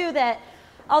out, too, that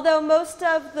although most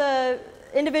of the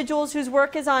individuals whose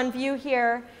work is on view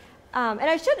here, and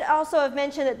I should also have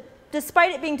mentioned that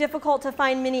despite it being difficult to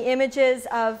find many images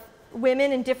of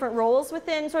women in different roles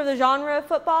within sort of the genre of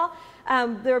football,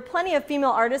 there are plenty of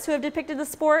female artists who have depicted the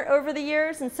sport over the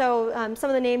years. And so some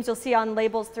of the names you'll see on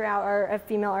labels throughout are of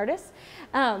female artists.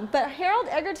 But Harold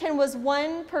Egerton was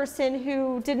one person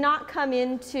who did not come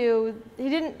into, he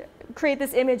didn't create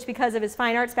this image because of his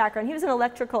fine arts background. He was an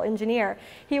electrical engineer.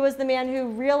 He was the man who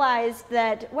realized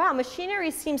that, wow,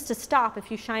 machinery seems to stop if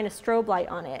you shine a strobe light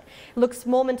on it. It looks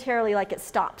momentarily like it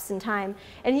stops in time.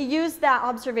 And he used that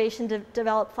observation to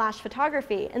develop flash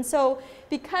photography. And so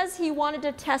because he wanted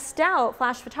to test out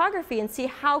flash photography and see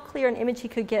how clear an image he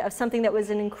could get of something that was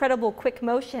an incredible quick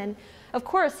motion, of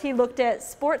course, he looked at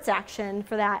sports action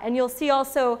for that. And you'll see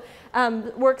also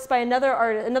works by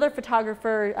another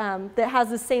photographer that has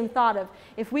the same thought of,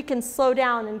 if we can slow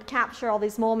down and capture all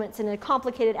these moments in a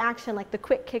complicated action like the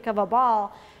quick kick of a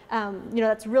ball,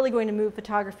 that's really going to move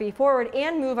photography forward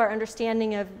and move our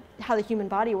understanding of how the human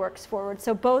body works forward.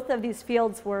 So both of these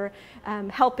fields were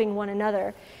helping one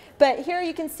another. But here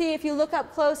you can see, if you look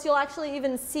up close, you'll actually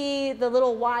even see the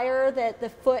little wire that the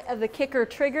foot of the kicker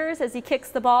triggers as he kicks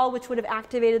the ball, which would have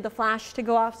activated the flash to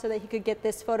go off so that he could get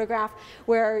this photograph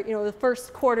where the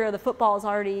first quarter of the football has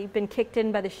already been kicked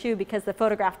in by the shoe because the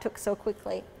photograph took so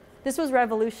quickly. This was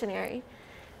revolutionary.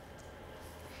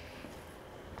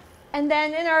 And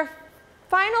then in our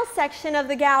final section of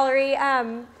the gallery,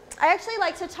 I actually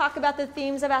like to talk about the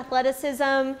themes of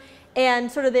athleticism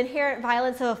and sort of the inherent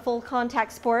violence of a full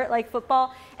contact sport like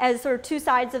football as sort of two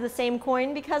sides of the same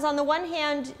coin, because on the one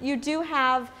hand you do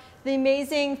have the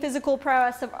amazing physical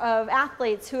prowess of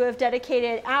athletes who have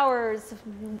dedicated hours,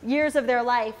 years of their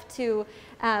life to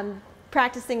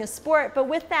practicing a sport, but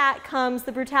with that comes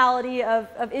the brutality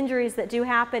of injuries that do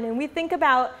happen. And we think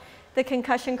about the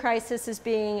concussion crisis as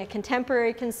being a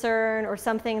contemporary concern or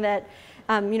something that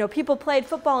People played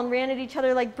football and ran at each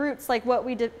other like brutes, like what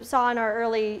we saw in our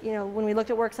early, when we looked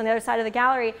at works on the other side of the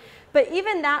gallery. But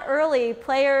even that early,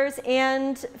 players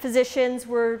and physicians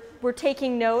were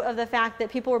taking note of the fact that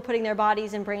people were putting their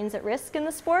bodies and brains at risk in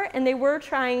the sport, and they were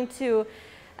trying to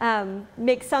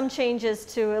make some changes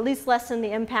to at least lessen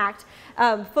the impact.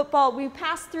 Football, we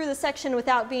passed through the section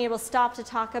without being able to stop to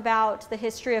talk about the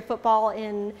history of football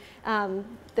in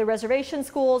the reservation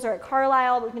schools or at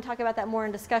Carlisle, but we can talk about that more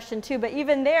in discussion too. But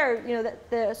even there,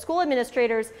 the school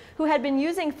administrators who had been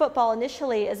using football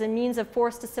initially as a means of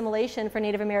forced assimilation for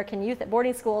Native American youth at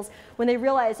boarding schools, when they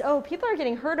realized, oh, people are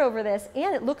getting hurt over this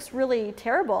and it looks really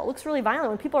terrible, it looks really violent.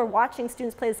 When people are watching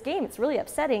students play this game, it's really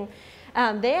upsetting.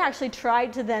 They actually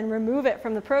tried to then remove it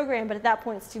from the program, but at that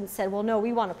point students said, well, no,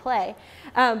 we want to play.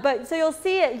 So you'll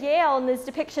see at Yale in these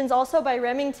depictions, also by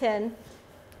Remington,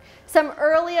 some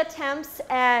early attempts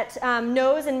at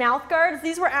nose and mouth guards.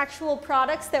 These were actual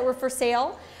products that were for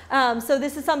sale. So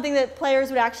this is something that players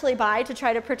would actually buy to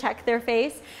try to protect their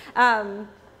face.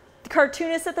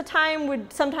 Cartoonists at the time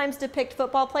would sometimes depict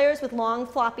football players with long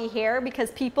floppy hair because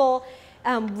people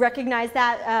recognize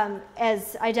that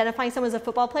as identifying someone as a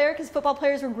football player, because football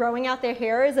players were growing out their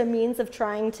hair as a means of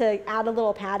trying to add a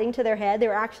little padding to their head. They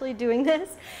were actually doing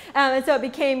this. And so it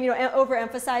became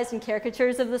overemphasized in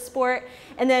caricatures of the sport.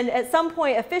 And then at some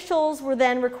point officials were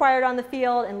then required on the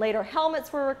field and later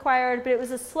helmets were required, but it was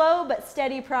a slow but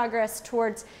steady progress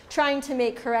towards trying to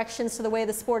make corrections to the way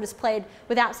the sport is played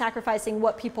without sacrificing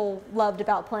what people loved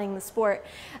about playing the sport.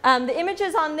 The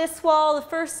images on this wall, the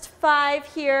first 5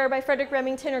 here by Frederick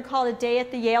Remington, are called A Day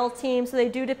at the Yale Team, so they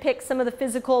do depict some of the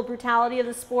physical brutality of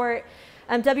the sport.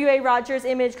 W.A. Rogers'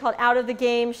 image called Out of the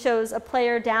Game shows a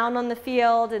player down on the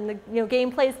field, and the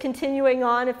gameplay is continuing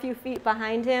on a few feet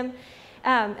behind him.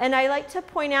 And I like to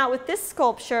point out with this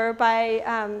sculpture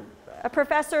by a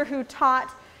professor who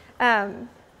taught at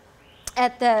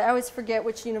I always forget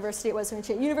which university it was,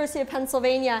 University of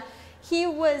Pennsylvania. He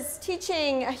was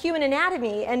teaching human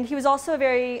anatomy, and he was also a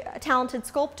very talented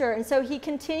sculptor, and so he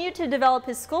continued to develop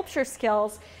his sculpture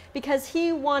skills because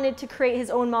he wanted to create his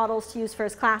own models to use for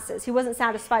his classes. He wasn't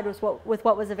satisfied with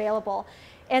what was available.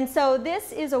 And so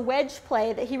this is a wedge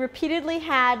play that he repeatedly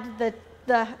had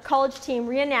the college team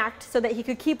reenact so that he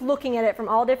could keep looking at it from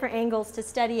all different angles to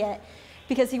study it,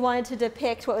 because he wanted to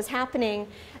depict what was happening.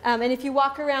 And if you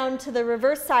walk around to the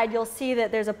reverse side, you'll see that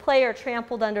there's a player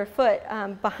trampled underfoot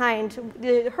behind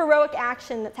the heroic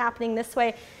action that's happening this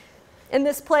way. And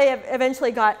this play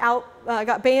eventually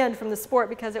got banned from the sport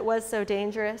because it was so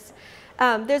dangerous.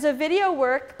 There's a video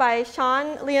work by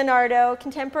Sean Leonardo,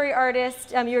 contemporary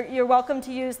artist. You're welcome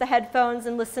to use the headphones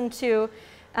and listen to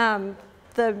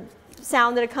the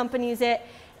sound that accompanies it.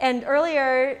 And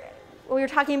earlier, we were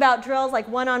talking about drills like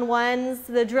one-on-ones.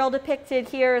 The drill depicted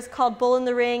here is called Bull in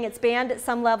the Ring. It's banned at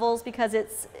some levels because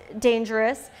it's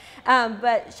dangerous.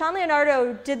 But Sean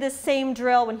Leonardo did this same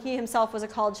drill when he himself was a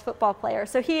college football player.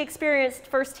 So he experienced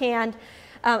firsthand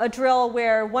a drill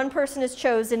where one person is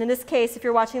chosen. In this case, if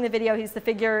you're watching the video, he's the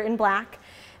figure in black.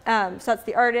 So that's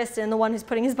the artist and the one who's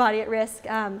putting his body at risk.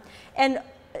 And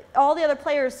all the other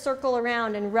players circle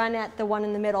around and run at the one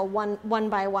in the middle, one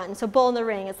by one. So Bull in the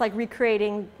Ring, it's like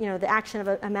recreating the action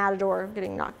of a matador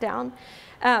getting knocked down.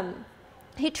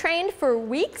 He trained for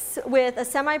weeks with a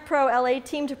semi-pro LA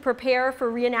team to prepare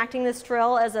for reenacting this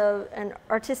drill as an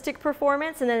artistic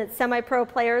performance, and then it's semi-pro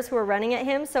players who are running at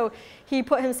him. So he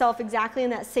put himself exactly in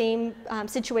that same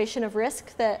situation of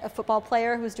risk that a football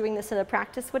player who's doing this at a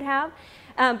practice would have.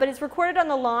 But it's recorded on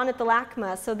the lawn at the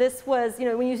LACMA. So this was,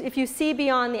 if you see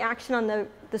beyond the action on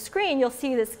the screen, you'll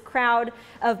see this crowd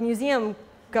of museum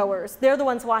goers. They're the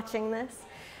ones watching this.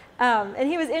 And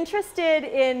he was interested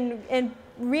in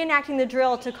reenacting the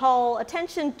drill to call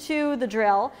attention to the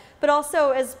drill, but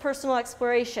also as personal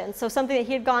exploration. So something that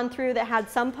he had gone through that had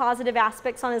some positive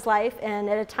aspects on his life, and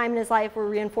at a time in his life were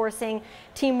reinforcing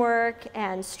teamwork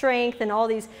and strength and all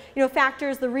these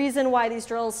factors, the reason why these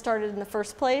drills started in the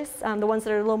first place, the ones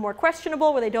that are a little more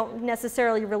questionable, where they don't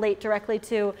necessarily relate directly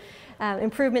to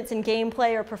improvements in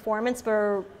gameplay or performance, but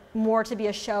are more to be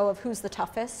a show of who's the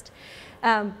toughest.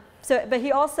 But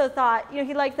he also thought,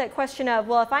 he liked that question of,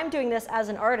 well, if I'm doing this as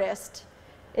an artist,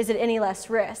 is it any less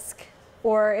risk?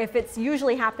 Or if it's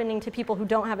usually happening to people who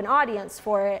don't have an audience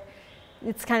for it,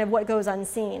 it's kind of what goes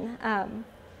unseen.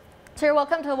 So you're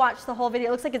welcome to watch the whole video.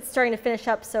 It looks like it's starting to finish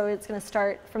up, so it's going to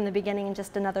start from the beginning in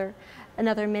just another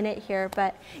minute here.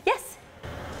 But yes?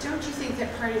 Don't you think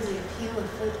that part of the appeal of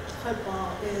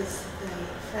football is the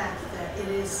fact that it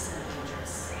is so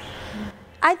dangerous?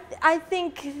 I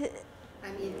think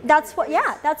that's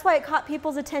why it caught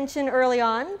people's attention early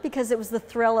on, because it was the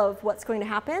thrill of what's going to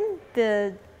happen.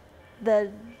 The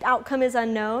the outcome is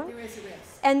unknown. There is a risk.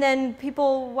 And then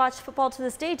people watch football to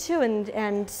this day too,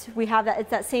 and we have that,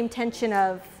 it's that same tension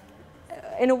of,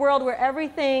 in a world where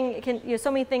everything can,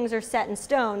 so many things are set in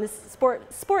stone,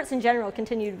 sports in general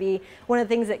continue to be one of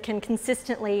the things that can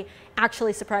consistently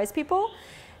actually surprise people.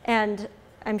 And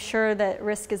I'm sure that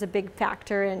risk is a big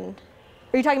factor in,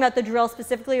 are you talking about the drill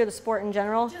specifically or the sport in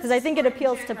general? Because I think it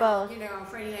appeals to both. You know,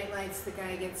 Friday Night Lights, the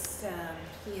guy gets,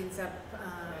 he ends up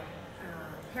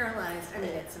paralyzed. I mean,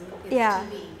 it's yeah.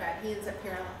 TV, but he ends up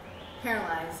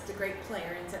paralyzed. The great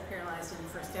player ends up paralyzed in the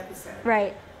first episode.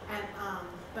 Right. And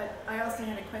but I also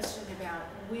had a question about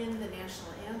when the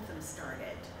national anthem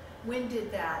started. When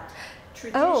did that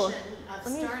tradition of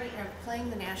playing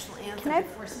the national anthem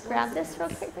before sports? Can I grab this real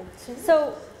quick?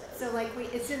 So like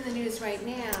it's in the news right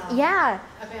now. Yeah.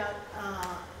 About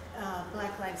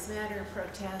Black Lives Matter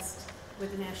protest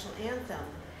with the national anthem.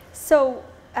 So.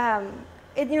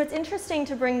 It's interesting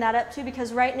to bring that up too,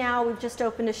 because right now we've just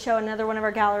opened a show, another one of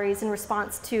our galleries, in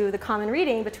response to the common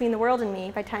reading Between the World and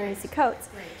Me by Ta-Nehisi Coates.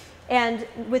 Right. And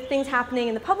with things happening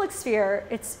in the public sphere,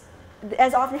 it's,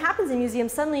 as often happens in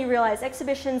museums, suddenly you realize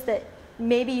exhibitions that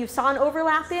maybe you saw an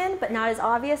overlap in, but not as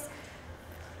obvious.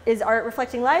 Is art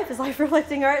reflecting life? Is life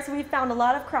reflecting art? So we've found a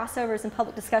lot of crossovers and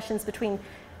public discussions between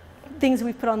things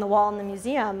we've put on the wall in the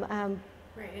museum.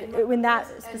 Right. When that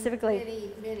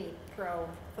specifically. Many pro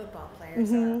football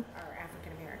players are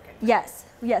African American. Yes,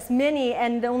 many,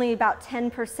 and only about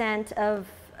 10% of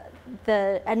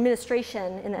the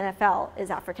administration in the NFL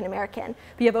is African American.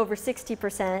 But you have over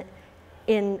 60%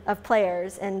 of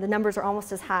players, and the numbers are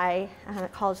almost as high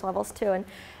at college levels too.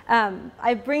 And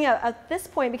I bring up at this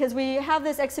point because we have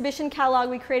this exhibition catalog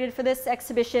we created for this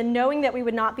exhibition, knowing that we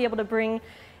would not be able to bring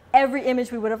every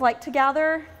image we would have liked to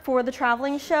gather for the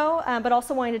traveling show, but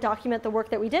also wanting to document the work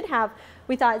that we did have.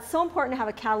 We thought it's so important to have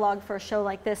a catalog for a show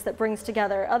like this that brings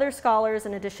together other scholars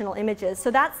and additional images. So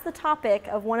that's the topic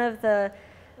of one of the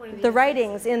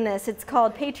writings in this. It's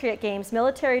called Patriot Games,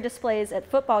 Military Displays at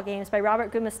Football Games by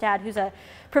Robert Gumestad, who's a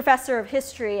professor of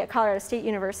history at Colorado State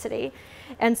University.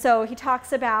 And so he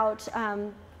talks about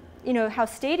how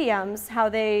stadiums, how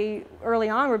they early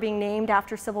on were being named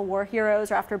after Civil War heroes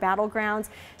or after battlegrounds.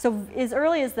 So as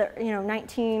early as the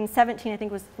 1917, I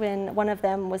think, was when one of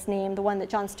them was named, the one that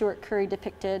John Stewart Curry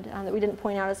depicted that we didn't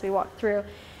point out as we walked through.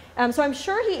 So I'm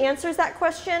sure he answers that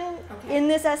question in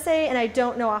this essay, and I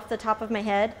don't know off the top of my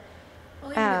head.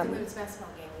 Well, even with the women's basketball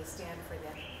game, we stand for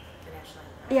the national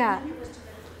anthem. Yeah. Maybe it was the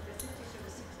 50s or the 60s.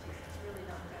 It's really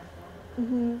not that long.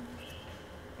 Mm-hmm.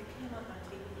 It came up on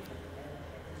TV,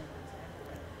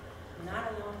 but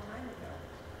not a long time ago,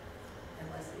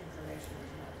 unless the information is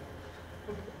not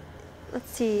there. Let's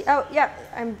see. Oh, yeah.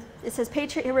 It says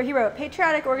he wrote,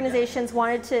 patriotic organizations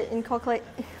wanted to inculcate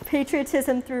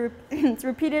patriotism through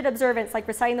repeated observance, like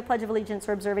reciting the Pledge of Allegiance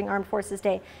or observing Armed Forces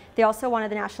Day. They also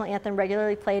wanted the national anthem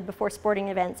regularly played before sporting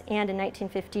events, and in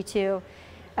 1952,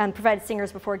 provided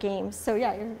singers before games. So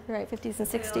yeah, you're right, 50s and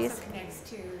 60s. It also connects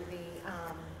to the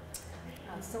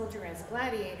soldier as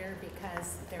gladiator,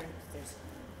 because there's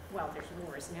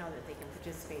wars now that they can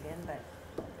participate in, but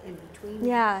in between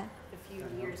the few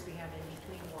years we have in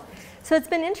between wars. So it's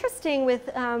been interesting with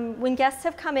when guests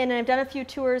have come in, and I've done a few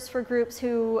tours for groups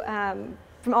who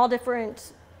from all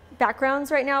different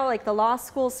backgrounds right now, like the Law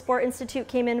School Sport Institute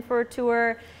came in for a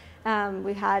tour.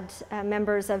 We had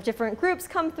members of different groups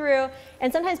come through,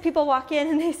 and sometimes people walk in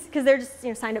and because they're just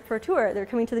signed up for a tour, they're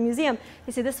coming to the museum,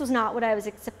 they say, this was not what I was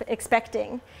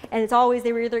expecting. And it's always,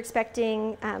 they were either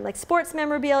expecting like sports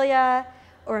memorabilia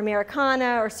or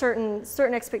Americana or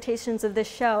certain expectations of this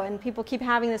show, and people keep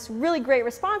having this really great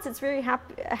response. It's really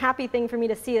a happy thing for me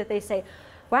to see that they say,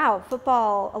 wow,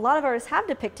 football, a lot of artists have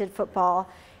depicted football,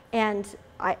 and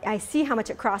I see how much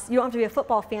it crosses. You don't have to be a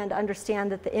football fan to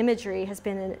understand that the imagery has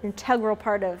been an integral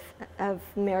part of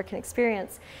American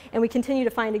experience. And we continue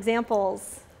to find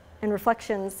examples and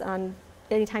reflections on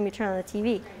anytime you turn on the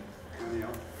TV. Danielle?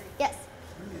 Yes?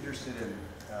 I'm interested in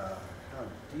how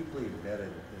deeply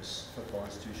embedded this football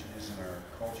institution is in our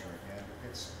culture, and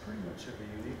it's pretty much of a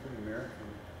uniquely American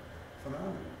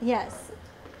phenomenon. Yes.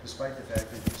 Despite the fact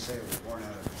that you say it was born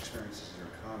out of experiences that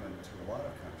are common to a lot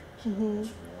of countries,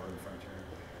 war and frontier.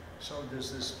 So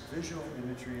does this visual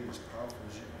imagery, this powerful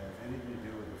vision, have anything to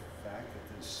do with the fact that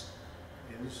this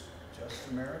is just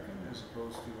American as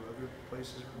opposed to other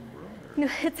places in the world? No,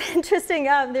 it's interesting.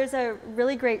 There's a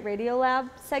really great Radiolab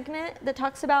segment that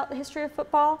talks about the history of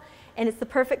football, and it's the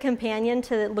perfect companion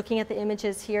to looking at the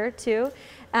images here too.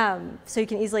 So you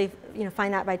can easily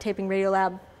find that by typing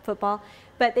Radiolab football.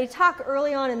 But they talk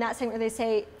early on in that segment where they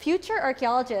say future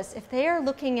archaeologists, if they are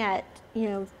looking at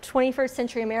 21st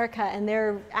century America and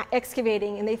they're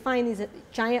excavating and they find these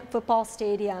giant football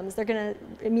stadiums, they're going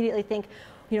to immediately think,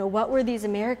 what were these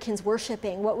Americans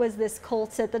worshiping? What was this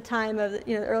cult at the time of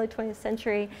the early 20th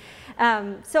century?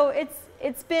 So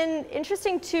it's been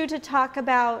interesting too to talk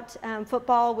about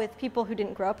football with people who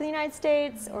didn't grow up in the United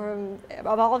States or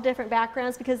of all different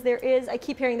backgrounds, because I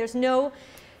keep hearing there's no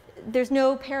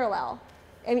parallel.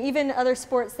 And even other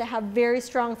sports that have very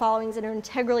strong followings and are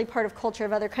integrally part of culture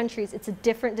of other countries, it's a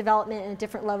different development and a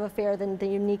different love affair than the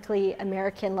uniquely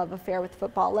American love affair with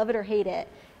football. Love it or hate it,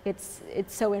 it's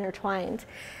so intertwined.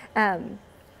 I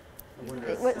wonder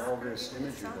if all this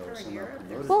imagery though somehow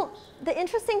promoted Well, this. the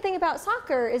interesting thing about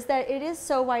soccer is that it is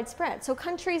so widespread. So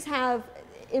countries have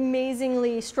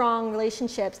amazingly strong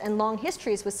relationships and long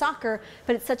histories with soccer,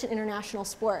 but it's such an international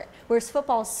sport. Whereas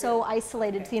football is so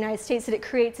isolated to the United States that it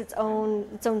creates its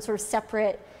own sort of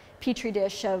separate petri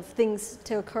dish of things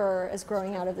to occur as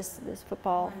growing out of this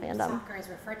football fandom. Soccer is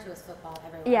referred to as football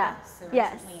everywhere Yeah. else. So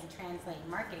Yes. recently in translating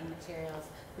marketing materials,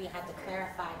 we had to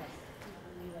clarify that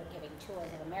we were giving tours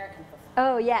of American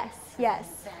football. Oh, yes, yes.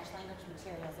 In Spanish language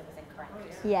materials, it was incorrect.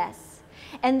 Yes.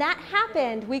 And that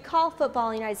happened, we call football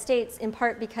in the United States in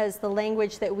part because the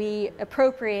language that we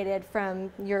appropriated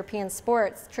from European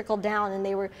sports trickled down, and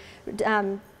they were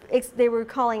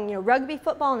calling rugby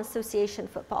football and association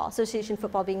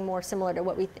football being more similar to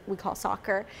what we call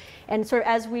soccer. And sort of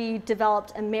as we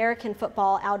developed American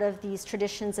football out of these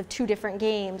traditions of two different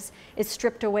games, it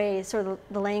stripped away sort of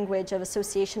the language of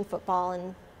association football,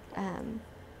 and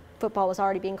football was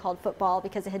already being called football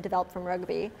because it had developed from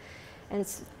rugby. And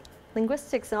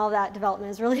linguistics and all that development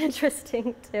is really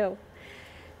interesting too.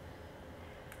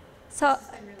 So,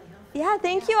 yeah,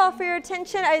 thank you all for your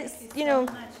attention.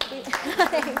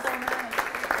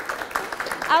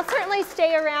 I'll certainly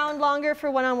stay around longer for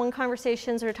one-on-one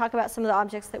conversations or to talk about some of the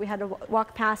objects that we had to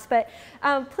walk past. But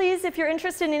please, if you're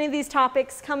interested in any of these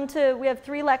topics, we have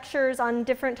 3 lectures on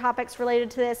different topics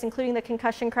related to this, including the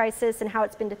concussion crisis and how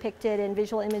it's been depicted in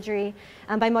visual imagery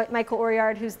by Michael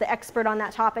Oriard, who's the expert on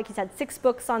that topic. He's had 6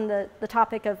 books on the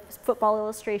topic of football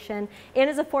illustration, and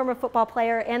is a former football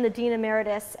player and the Dean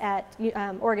Emeritus at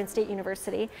Oregon State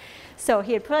University. So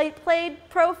he had played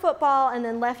pro football and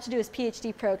then left to do his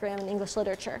PhD program in English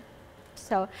literature.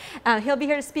 So he'll be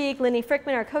here to speak. Linny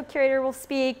Frickman, our co-curator, will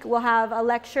speak. We'll have a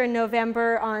lecture in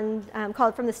November on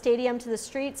called From the Stadium to the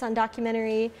Streets on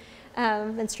documentary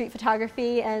and street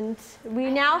photography. And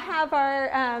we now have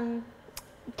our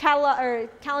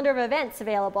calendar of events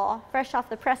available, fresh off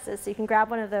the presses, so you can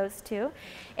grab one of those too.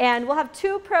 And we'll have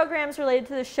 2 programs related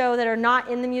to the show that are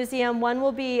not in the museum. One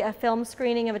will be a film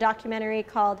screening of a documentary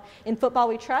called In Football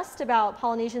We Trust about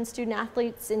Polynesian student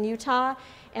athletes in Utah.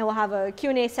 And we'll have a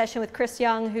Q&A session with Chris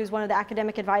Young, who's one of the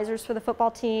academic advisors for the football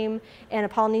team, and a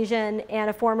Polynesian and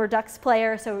a former Ducks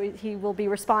player. So he will be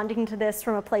responding to this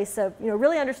from a place of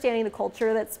really understanding the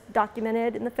culture that's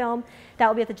documented in the film. That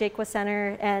will be at the Jaquith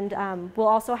Center. And we'll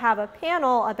also have a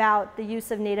panel about the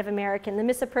use of Native American, the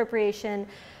misappropriation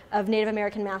of Native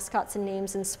American mascots and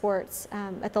names in sports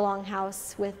at the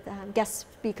Longhouse with guest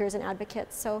speakers and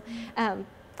advocates. So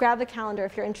grab the calendar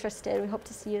if you're interested. We hope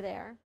to see you there.